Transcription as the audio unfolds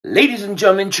Ladies and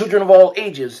gentlemen, children of all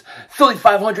ages, Philly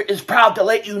 500 is proud to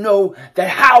let you know that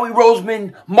Howie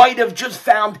Roseman might have just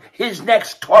found his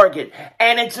next target,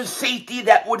 and it's a safety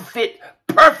that would fit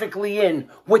perfectly in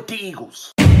with the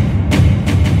Eagles.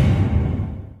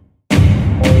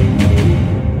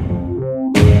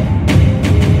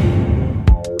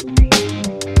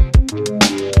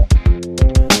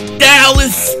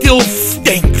 Dallas still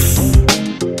stinks.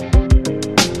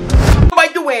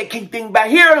 King Dingbat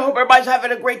here, and I hope everybody's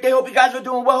having a great day. Hope you guys are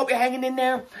doing well. Hope you're hanging in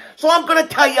there. So I'm going to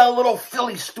tell you a little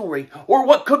Philly story, or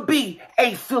what could be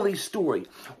a Philly story.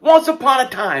 Once upon a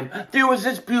time, there was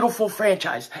this beautiful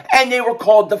franchise, and they were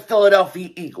called the Philadelphia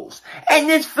Eagles. And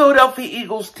this Philadelphia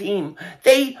Eagles team,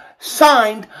 they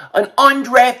signed an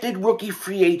undrafted rookie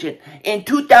free agent in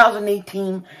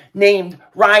 2018 named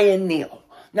Ryan Neal.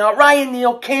 Now, Ryan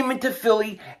Neal came into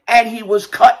Philly, and he was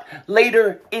cut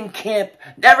later in camp,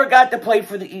 never got to play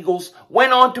for the Eagles,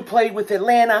 went on to play with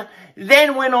Atlanta,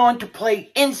 then went on to play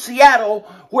in Seattle,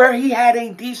 where he had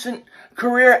a decent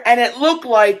career, and it looked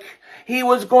like he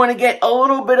was going to get a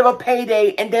little bit of a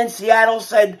payday, and then Seattle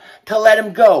said to let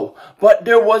him go. But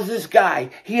there was this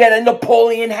guy. He had a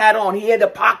Napoleon hat on. He had a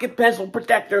pocket pencil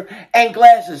protector and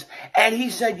glasses. And he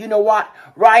said, you know what?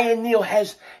 Ryan Neal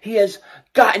has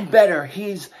gotten better.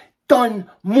 He's done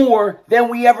more than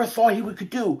we ever thought he could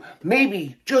do.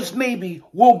 Maybe, just maybe,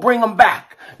 we'll bring him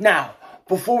back. Now,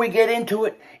 before we get into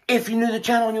it, if you're new to the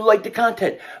channel and you like the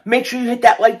content, make sure you hit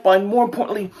that like button. More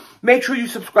importantly, make sure you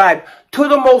subscribe to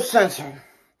the most censored,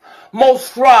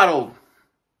 most throttled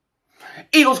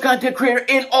Eagles content creator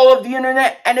in all of the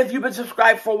internet. And if you've been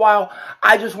subscribed for a while,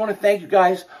 I just want to thank you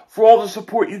guys for all the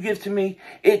support you give to me.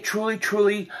 It truly,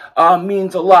 truly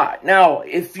means a lot. Now,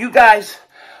 if you guys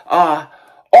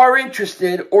are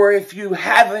interested, or if you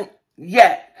haven't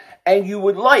yet, and you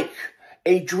would like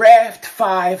a Draft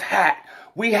 5 hat,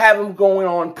 we have them going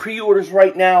on pre-orders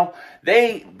right now.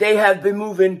 They have been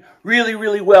moving really,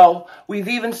 really well. We've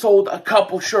even sold a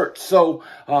couple shirts. So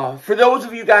for those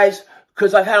of you guys,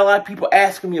 because I've had a lot of people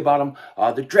asking me about them,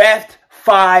 the Draft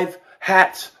 5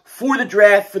 hats for the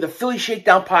draft, for the Philly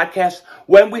Shakedown podcast,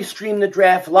 when we stream the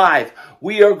draft live,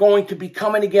 we are going to be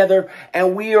coming together,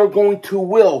 and we are going to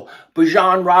will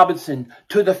Bijan Robinson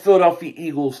to the Philadelphia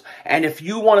Eagles. And if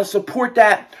you want to support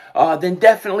that, then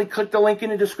definitely click the link in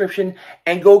the description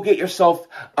and go get yourself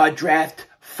a Draft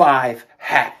 5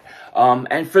 hat.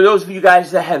 And for those of you guys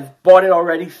that have bought it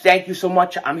already, thank you so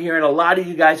much. I'm hearing a lot of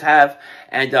you guys have,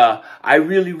 and I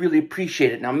really, really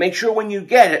appreciate it. Now, make sure when you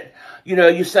get it, you know,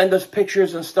 you send us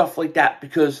pictures and stuff like that,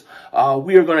 because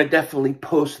we are going to definitely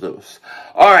post those.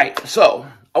 All right, so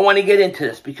I want to get into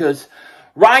this because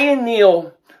Ryan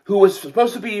Neal, who was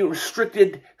supposed to be a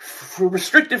restricted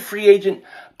free agent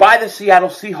by the Seattle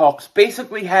Seahawks,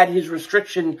 basically had his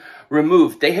restriction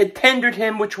removed. They had tendered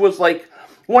him, which was like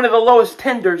one of the lowest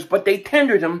tenders, but they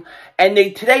tendered him, and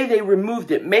today they removed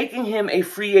it, making him a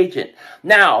free agent.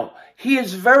 Now, he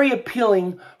is very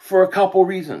appealing for a couple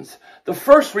reasons. The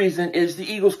first reason is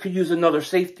the Eagles could use another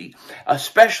safety,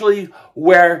 especially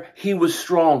where he was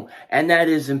strong, and that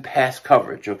is in pass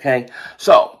coverage, okay?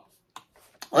 So,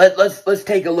 let's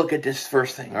take a look at this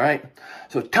first thing, all right?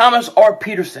 So, Thomas R.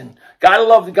 Peterson, gotta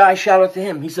love the guy, shout out to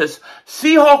him. He says,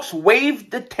 Seahawks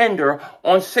waived the tender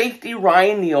on safety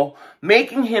Ryan Neal,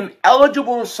 making him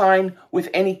eligible to sign with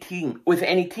any team.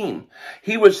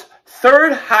 He was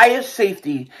third highest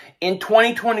safety in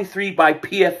 2023 by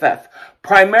PFF,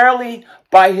 primarily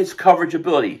by his coverage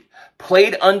ability.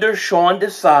 Played under Sean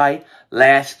Desai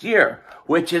last year,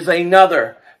 which is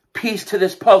another piece to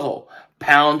this puzzle.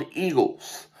 Pound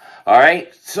Eagles. All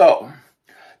right, so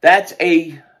that's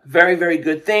a very, very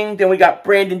good thing. Then we got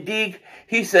Brandon Deeg.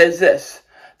 He says this: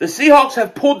 the Seahawks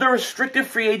have pulled the restricted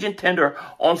free agent tender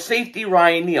on safety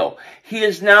Ryan Neal. He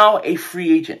is now a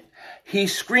free agent. He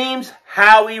screams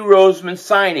Howie Roseman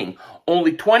signing.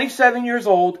 Only 27 years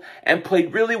old and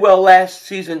played really well last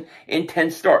season in 10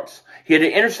 starts. He had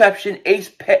an interception,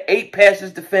 8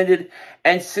 passes defended,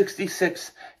 and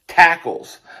 66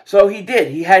 tackles. So he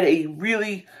did. He had a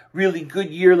really, really good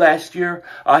year last year.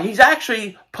 He's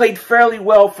actually played fairly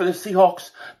well for the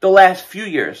Seahawks the last few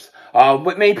years.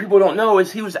 What many people don't know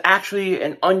is he was actually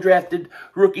an undrafted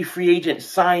rookie free agent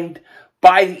signed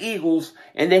by the Eagles,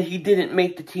 and then he didn't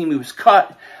make the team. He was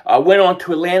cut, went on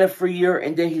to Atlanta for a year,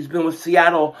 and then he's been with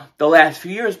Seattle the last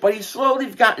few years, but he's slowly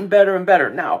gotten better and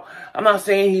better. Now, I'm not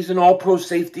saying he's an all-pro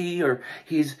safety or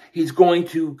he's going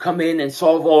to come in and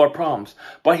solve all our problems,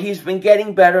 but he's been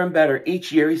getting better and better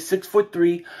each year. He's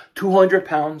 6'3", 200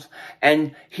 pounds,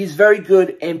 and he's very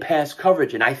good in pass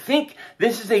coverage. And I think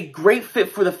this is a great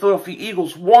fit for the Philadelphia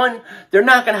Eagles. One, they're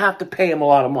not going to have to pay him a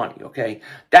lot of money, okay?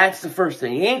 That's the first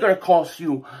thing. He ain't going to cost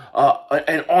you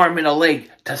an arm and a leg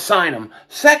to sign him.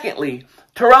 Secondly,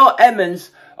 Terrell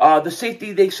Edmunds, the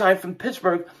safety they signed from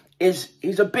Pittsburgh,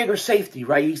 he's a bigger safety,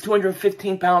 right? He's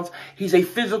 215 pounds. He's a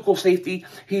physical safety.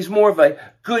 He's more of a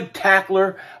good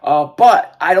tackler,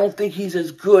 but I don't think he's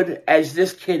as good as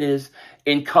this kid is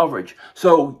in coverage.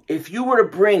 So if you were to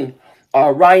bring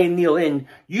Ryan Neal in,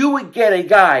 you would get a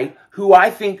guy who I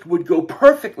think would go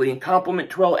perfectly and complement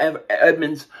Terrell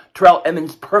Edmunds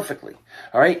perfectly.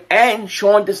 All right, and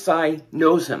Sean Desai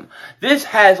knows him. This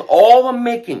has all the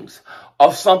makings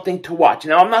of something to watch.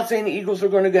 Now, I'm not saying the Eagles are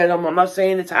going to get him. I'm not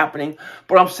saying it's happening,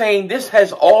 but I'm saying this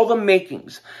has all the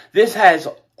makings. This has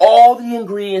all the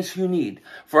ingredients you need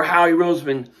for Howie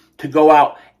Roseman to go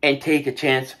out and take a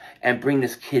chance and bring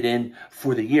this kid in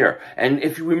for the year. And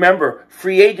if you remember,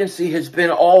 free agency has been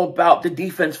all about the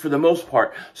defense for the most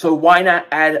part. So why not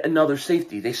add another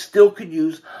safety? They still could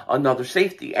use another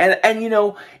safety. And you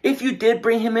know, if you did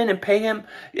bring him in and pay him,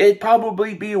 it'd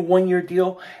probably be a one-year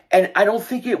deal. And I don't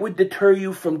think it would deter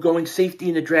you from going safety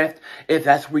in the draft if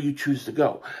that's where you choose to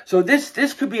go. So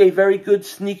this could be a very good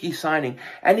sneaky signing.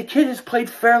 And the kid has played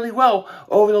fairly well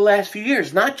over the last few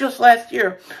years. Not just last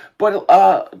year, but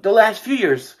the last few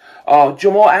years.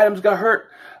 Jamal Adams got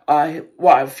hurt,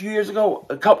 a few years ago?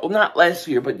 Not last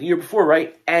year, but the year before,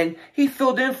 right? And he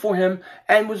filled in for him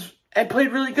and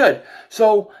played really good.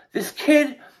 So this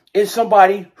kid is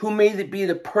somebody who may be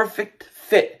the perfect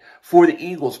fit for the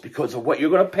Eagles because of what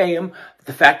you're going to pay him,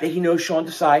 the fact that he knows Sean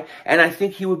Desai, and I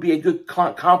think he would be a good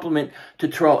complement to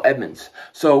Terrell Edmunds.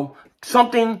 So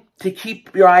something to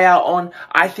keep your eye out on.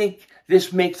 I think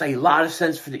this makes a lot of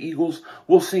sense for the Eagles.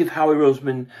 We'll see if Howie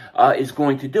Roseman is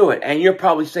going to do it. And you're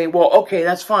probably saying, well, okay,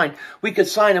 that's fine. We could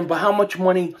sign him, but how much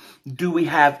money do we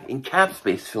have in cap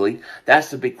space, Philly?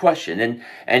 That's the big question.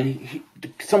 And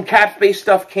some cap space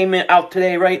stuff came out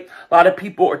today, right? A lot of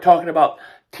people are talking about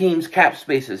teams' cap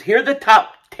spaces. Here are the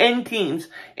top 10 teams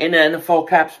in the NFL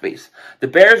cap space. The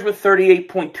Bears with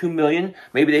 $38.2 million.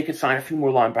 Maybe they could sign a few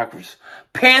more linebackers.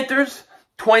 Panthers,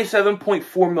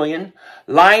 $27.4 million.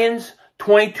 Lions,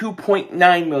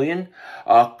 $22.9 million.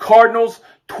 Cardinals,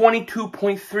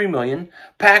 $22.3 million.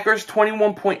 Packers,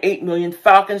 $21.8 million.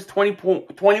 Falcons,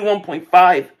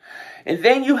 $21.5. And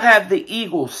then you have the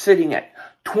Eagles sitting at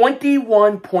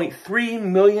 $21.3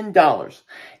 million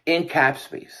in cap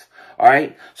space. All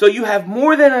right, so you have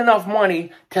more than enough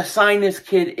money to sign this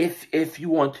kid if you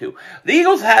want to. The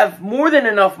Eagles have more than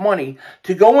enough money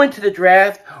to go into the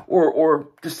draft or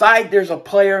decide there's a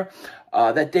player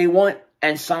that they want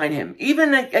and sign him.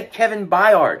 Even at Kevin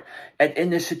Byard in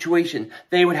this situation,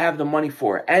 they would have the money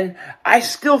for it. And I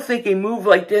still think a move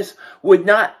like this would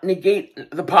not negate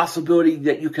the possibility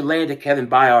that you could land a Kevin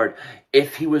Byard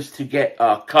if he was to get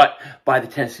cut by the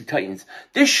Tennessee Titans.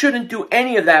 This shouldn't do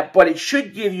any of that, but it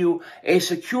should give you a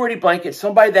security blanket,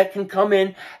 somebody that can come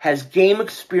in, has game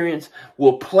experience,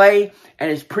 will play,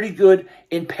 and is pretty good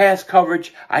in pass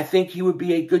coverage. I think he would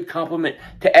be a good complement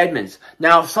to Edmunds.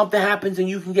 Now, if something happens and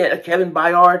you can get a Kevin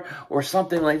Byard or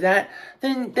something like that,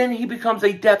 then he becomes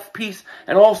a depth piece,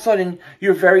 and all of a sudden,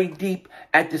 you're very deep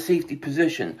at the safety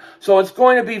position. So it's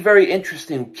going to be very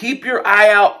interesting. Keep your eye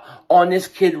out on this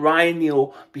kid, Ryan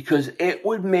Neal, because it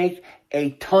would make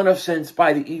a ton of sense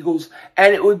by the Eagles,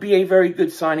 and it would be a very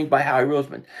good signing by Howie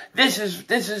Roseman. This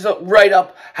is right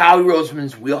up Howie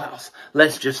Roseman's wheelhouse.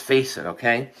 Let's just face it,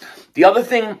 okay? The other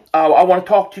thing I want to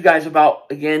talk to you guys about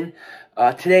again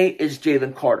today is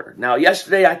Jalen Carter. Now,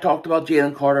 yesterday I talked about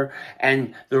Jalen Carter,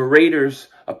 and the Raiders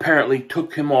apparently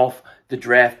took him off the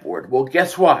draft board. Well,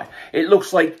 guess what? It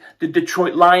looks like the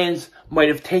Detroit Lions might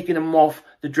have taken him off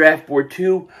the draft board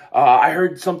too. I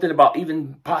heard something about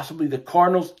even possibly the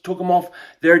Cardinals took him off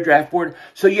their draft board.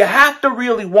 So you have to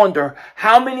really wonder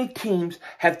how many teams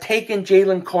have taken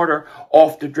Jalen Carter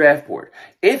off the draft board.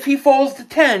 If he falls to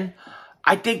 10,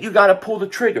 I think you got to pull the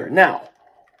trigger. Now,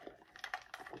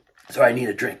 sorry, I need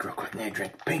a drink real quick. I need a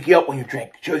drink. Pinky up when you drink.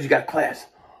 It shows you got class.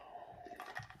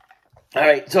 All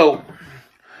right,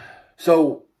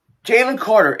 so Jalen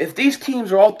Carter, if these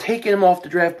teams are all taking him off the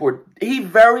draft board, he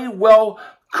very well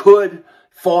could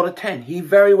fall to 10. He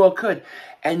very well could.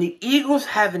 And the Eagles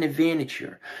have an advantage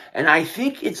here. And I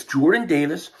think it's Jordan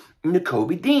Davis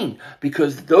Nakobe Dean,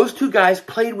 because those two guys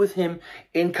played with him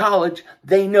in college.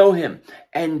 They know him.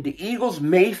 And the Eagles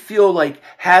may feel like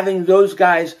having those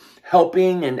guys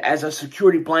helping and as a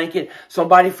security blanket,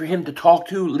 somebody for him to talk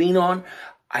to, lean on.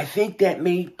 I think that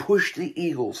may push the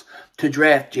Eagles to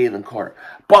draft Jalen Carter.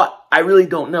 But I really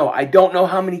don't know. I don't know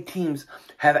how many teams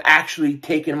have actually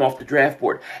taken him off the draft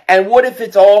board. And what if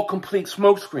it's all complete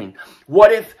smokescreen?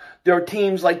 What if there are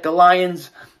teams like the Lions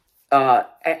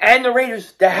and the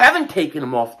Raiders that haven't taken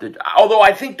him off the... Although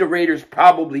I think the Raiders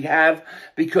probably have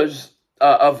because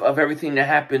of everything that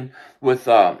happened with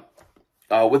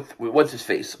what's his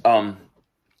face? With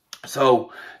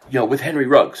Henry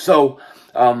Ruggs. So,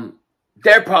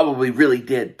 they probably really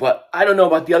did, but I don't know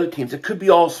about the other teams. It could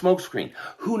be all smokescreen.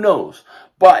 Who knows?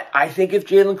 But I think if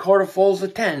Jalen Carter falls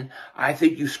at 10, I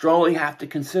think you strongly have to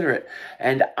consider it.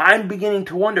 And I'm beginning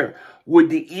to wonder, would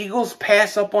the Eagles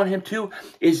pass up on him too?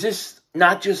 Is this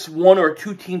not just one or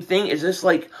two team thing? Is this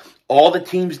like all the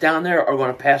teams down there are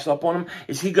going to pass up on him?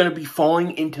 Is he going to be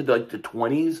falling into the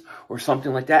 20s or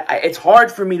something like that? It's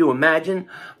hard for me to imagine,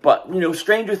 but,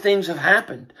 stranger things have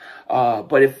happened.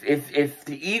 But if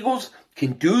the Eagles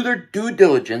can do their due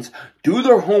diligence, do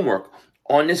their homework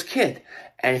on this kid,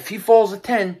 and if he falls at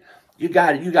 10, you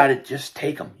got to just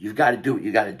take him. You've got to do what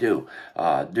you got to do.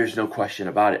 There's no question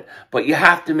about it. But you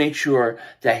have to make sure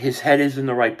that his head is in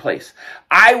the right place.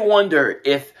 I wonder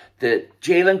if the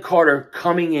Jalen Carter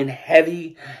coming in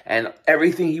heavy and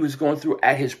everything he was going through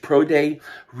at his pro day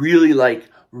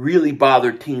really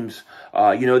bothered teams.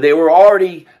 They were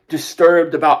already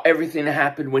disturbed about everything that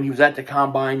happened when he was at the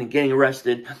combine and getting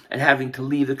arrested and having to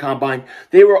leave the combine.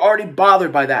 They were already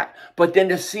bothered by that. But then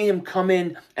to see him come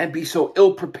in and be so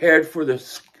ill prepared for the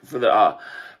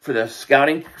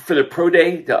scouting, for the pro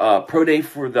day,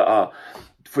 for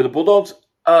the Bulldogs,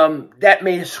 that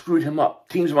may have screwed him up.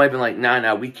 Teams might have been like,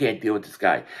 nah, we can't deal with this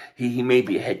guy. He may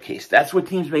be a head case. That's what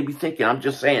teams may be thinking. I'm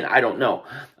just saying, I don't know.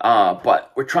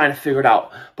 But we're trying to figure it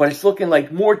out. But it's looking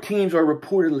like more teams are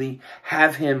reportedly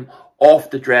have him off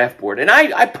the draft board. And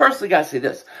I personally got to say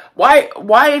this.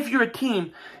 Why if you're a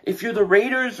team, if you're the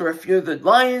Raiders or if you're the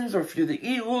Lions or if you're the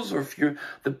Eagles or if you're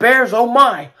the Bears, oh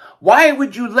my, why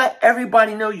would you let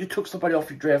everybody know you took somebody off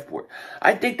your draft board?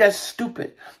 I think that's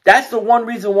stupid. That's the one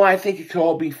reason why I think it could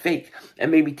all be fake.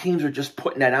 And maybe teams are just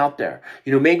putting that out there.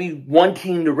 Maybe one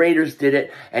team, the Raiders, did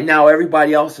it, and now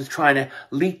everybody else is trying to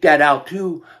leak that out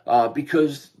too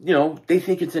because, they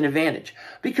think it's an advantage.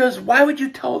 Because why would you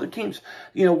tell other teams?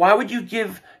 Why would you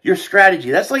give your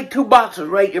strategy? That's like two boxers,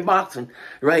 right? You're boxing,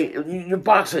 right? You're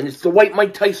boxing. It's the white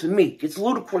Mike Tyson me. It's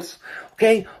ludicrous,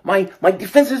 okay? My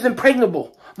defense is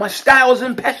impregnable. My style is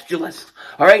impetuous,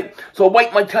 all right? So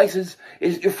white Mike Tyson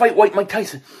you fight white Mike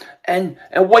Tyson. And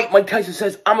white Mike Tyson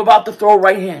says, I'm about to throw a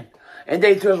right hand. And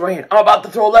they throw his right hand. I'm about to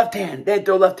throw a left hand. They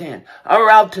throw left hand. I'm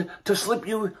about to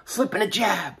slip in a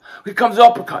jab. Here comes the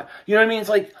uppercut. You know what I mean? It's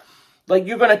like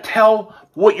you're going to tell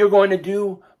what you're going to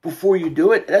do before you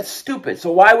do it. That's stupid.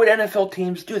 So why would NFL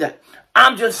teams do that?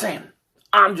 I'm just saying.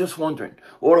 I'm just wondering.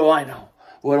 What do I know?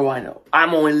 What do I know?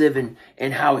 I'm only living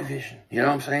in Howie Vision. You know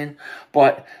what I'm saying?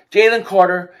 But Jalen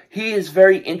Carter, he is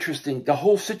very interesting. The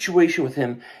whole situation with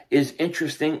him is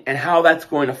interesting, and how that's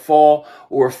going to fall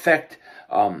or affect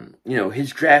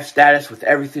his draft status with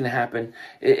everything that happened.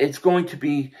 It's going to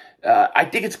be, I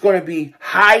think it's going to be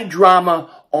high drama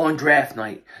on draft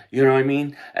night. You know what I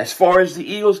mean? As far as the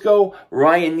Eagles go,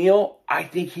 Ryan Neal, I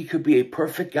think he could be a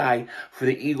perfect guy for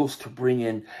the Eagles to bring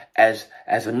in as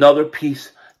another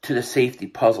piece to the safety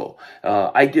puzzle.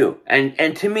 I do.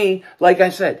 And to me, like I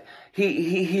said,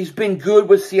 he's been good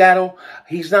with Seattle.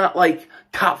 He's not like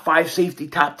top 5 safety,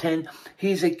 top 10.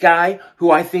 He's a guy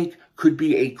who I think could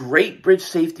be a great bridge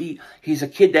safety. He's a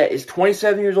kid that is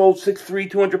 27 years old,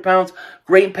 6'3", 200 pounds,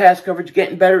 great in pass coverage,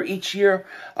 getting better each year.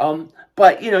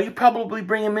 But, you probably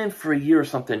bring him in for a year or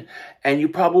something, and you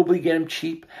probably get him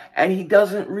cheap, and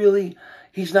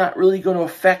he's not really going to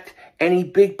affect any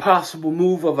big possible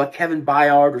move of a Kevin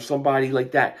Byard or somebody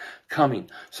like that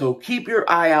coming. So keep your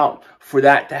eye out for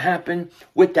that to happen.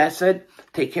 With that said,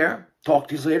 take care. Talk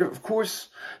to you later. Of course,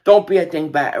 don't be a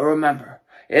dingbat. Remember,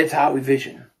 it's Howie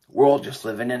Vision. We're all just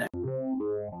living in it.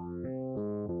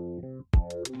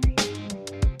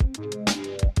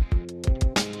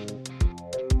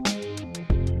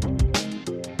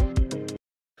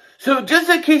 So just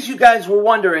in case you guys were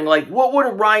wondering, what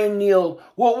would Ryan Neal,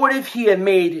 what would if he had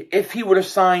made if he would have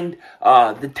signed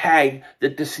the tag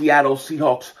that the Seattle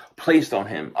Seahawks placed on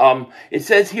him? It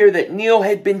says here that Neal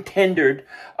had been tendered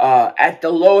at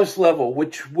the lowest level,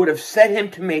 which would have set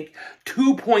him to make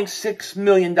 $2.6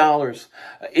 million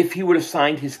if he would have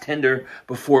signed his tender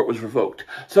before it was revoked.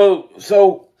 So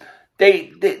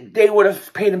they would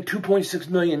have paid him $2.6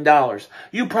 million.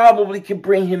 You probably could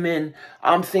bring him in,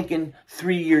 I'm thinking,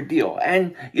 3-year deal.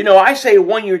 And, you know, I say a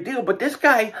 1-year deal, but this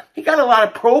guy, he got a lot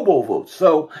of Pro Bowl votes.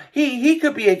 So he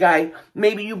could be a guy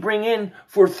maybe you bring in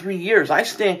for 3 years. I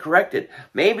stand corrected.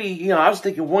 Maybe, you know, I was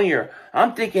thinking 1 year.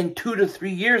 I'm thinking 2 to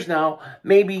 3 years now.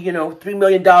 Maybe, you know, $3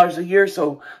 million a year.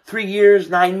 So 3 years,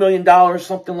 $9 million,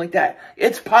 something like that.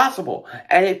 It's possible.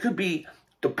 And it could be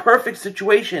the perfect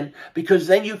situation, because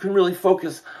then you can really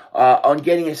focus on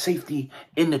getting a safety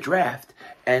in the draft.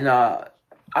 And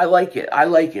I like it. I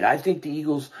like it. I think the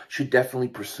Eagles should definitely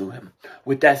pursue him.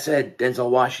 With that said,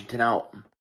 Denzel Washington out.